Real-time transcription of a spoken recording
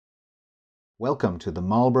Welcome to the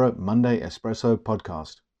Marlborough Monday Espresso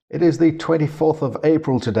podcast. It is the 24th of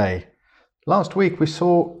April today. Last week we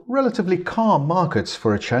saw relatively calm markets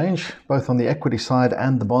for a change, both on the equity side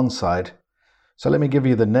and the bond side. So let me give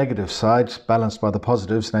you the negative side, balanced by the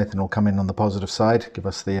positives. Nathan will come in on the positive side, give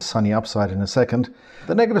us the sunny upside in a second.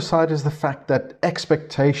 The negative side is the fact that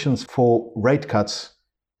expectations for rate cuts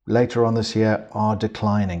later on this year are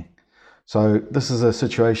declining. So this is a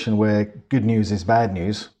situation where good news is bad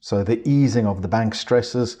news. So the easing of the bank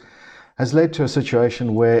stresses has led to a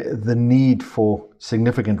situation where the need for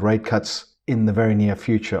significant rate cuts in the very near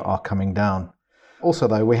future are coming down. Also,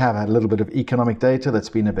 though, we have had a little bit of economic data that's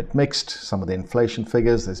been a bit mixed. Some of the inflation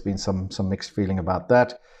figures, there's been some mixed feeling about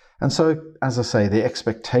that. And so, as I say, the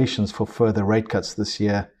expectations for further rate cuts this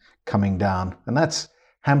year coming down. And that's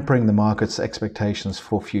hampering the market's expectations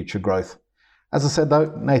for future growth. As I said,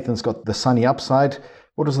 though, Nathan's got the sunny upside.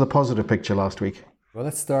 What was the positive picture last week? Well,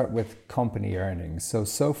 let's start with company earnings.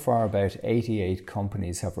 So far about 88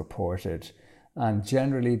 companies have reported, and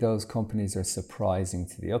generally those companies are surprising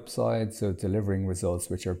to the upside, so delivering results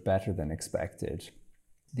which are better than expected.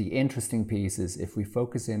 The interesting piece is if we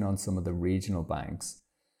focus in on some of the regional banks,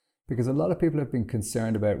 because a lot of people have been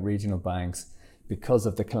concerned about regional banks because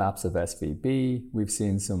of the collapse of SVB. We've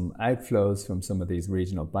seen some outflows from some of these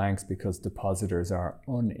regional banks because depositors are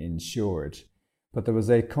uninsured. But there was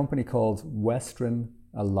a company called Western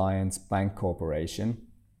Alliance Bank Corporation.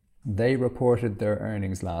 They reported their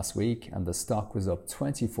earnings last week and the stock was up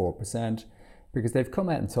 24% because they've come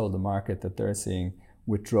out and told the market that they're seeing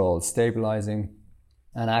withdrawals stabilizing.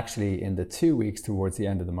 And actually in the 2 weeks towards the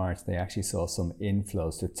end of the March, they actually saw some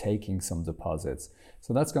inflows to taking some deposits.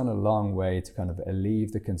 So that's gone a long way to kind of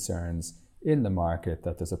alleviate the concerns in the market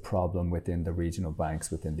that there's a problem within the regional banks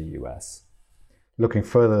within the US. Looking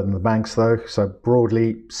further than the banks though, so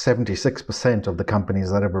broadly 76% of the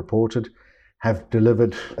companies that have reported have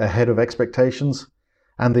delivered ahead of expectations,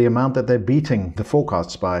 and the amount that they're beating the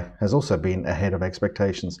forecasts by has also been ahead of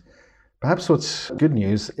expectations. Perhaps what's good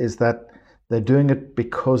news is that they're doing it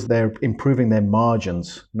because they're improving their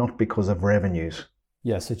margins, not because of revenues.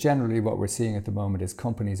 Yeah, so generally what we're seeing at the moment is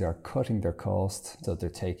companies are cutting their costs, so they're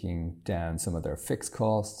taking down some of their fixed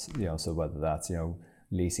costs, so whether that's,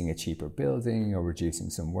 leasing a cheaper building or reducing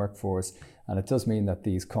some workforce. And it does mean that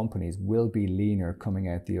these companies will be leaner coming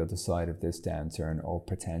out the other side of this downturn or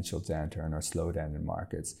potential downturn or slowdown in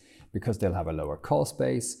markets, because they'll have a lower cost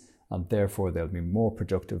base and therefore they'll be more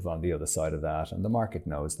productive on the other side of that. And the market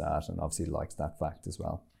knows that and obviously likes that fact as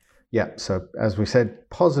well. Yeah, so as we said,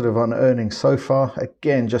 positive on earnings so far.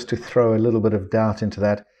 Again, just to throw a little bit of doubt into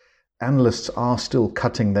that, analysts are still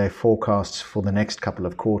cutting their forecasts for the next couple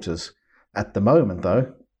of quarters. At the moment,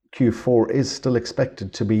 though, Q4 is still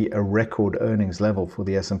expected to be a record earnings level for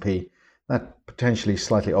the S&P. That potentially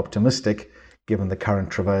slightly optimistic, given the current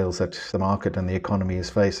travails that the market and the economy is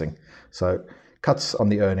facing. So cuts on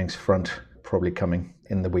the earnings front probably coming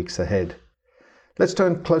in the weeks ahead. Let's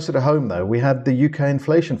turn closer to home though. We had the UK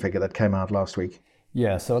inflation figure that came out last week.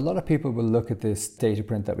 Yeah, so a lot of people will look at this data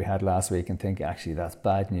print that we had last week and think actually that's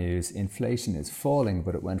bad news. Inflation is falling,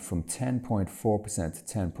 but it went from 10.4%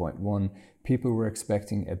 to 10.1%. People were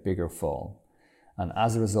expecting a bigger fall. And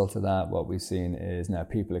as a result of that, what we've seen is now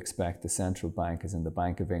people expect the central bank, as in the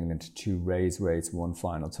Bank of England, to raise rates one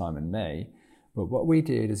final time in May. But what we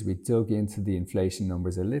did is we dug into the inflation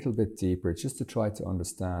numbers a little bit deeper just to try to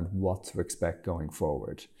understand what to expect going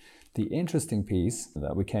forward. The interesting piece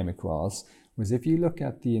that we came across was if you look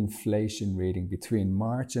at the inflation reading between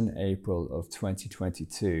March and April of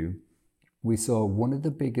 2022, we saw one of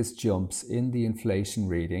the biggest jumps in the inflation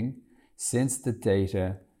reading since the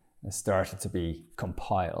data started to be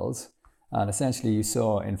compiled. And essentially you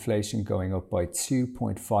saw inflation going up by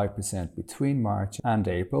 2.5% between March and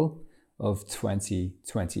April of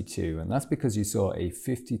 2022. And that's because you saw a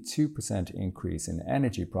 52% increase in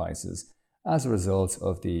energy prices as a result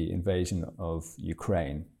of the invasion of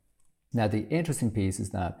Ukraine. Now, the interesting piece is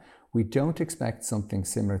that we don't expect something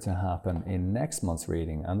similar to happen in next month's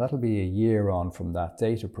reading, and that'll be a year on from that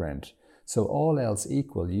data print. So all else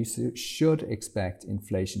equal, you should expect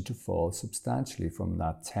inflation to fall substantially from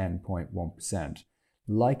that 10.1%,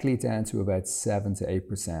 likely down to about 7 to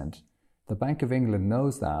 8%. The Bank of England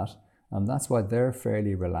knows that, and that's why they're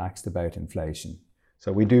fairly relaxed about inflation.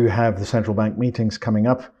 So we do have the central bank meetings coming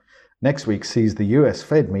up. Next week sees the US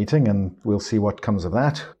Fed meeting, and we'll see what comes of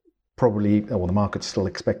that. Probably, the market's still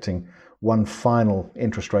expecting one final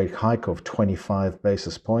interest rate hike of 25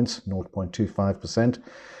 basis points, 0.25%.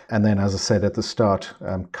 And then, as I said at the start,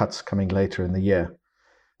 cuts coming later in the year.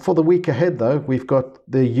 For the week ahead, though, we've got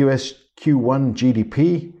the US Q1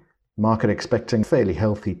 GDP, market expecting fairly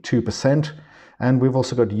healthy 2%. And we've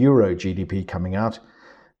also got Euro GDP coming out.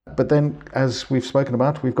 But then, as we've spoken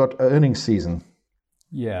about, we've got earnings season.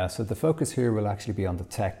 Yeah, so the focus here will actually be on the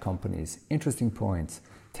tech companies. Interesting points.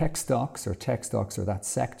 Tech stocks or that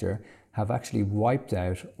sector have actually wiped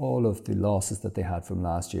out all of the losses that they had from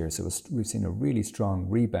last year. So we've seen a really strong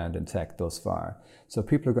rebound in tech thus far. So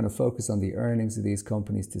people are going to focus on the earnings of these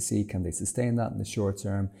companies to see can they sustain that in the short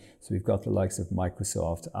term. So we've got the likes of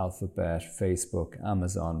Microsoft, Alphabet, Facebook,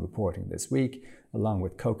 Amazon reporting this week, along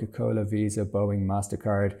with Coca-Cola, Visa, Boeing,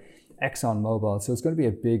 MasterCard, ExxonMobil. So it's going to be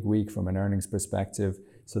a big week from an earnings perspective.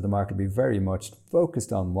 So the market will be very much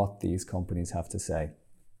focused on what these companies have to say.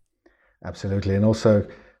 Absolutely. And also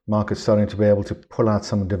markets starting to be able to pull out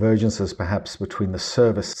some divergences perhaps between the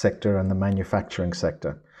service sector and the manufacturing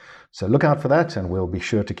sector. So look out for that, and we'll be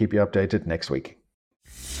sure to keep you updated next week.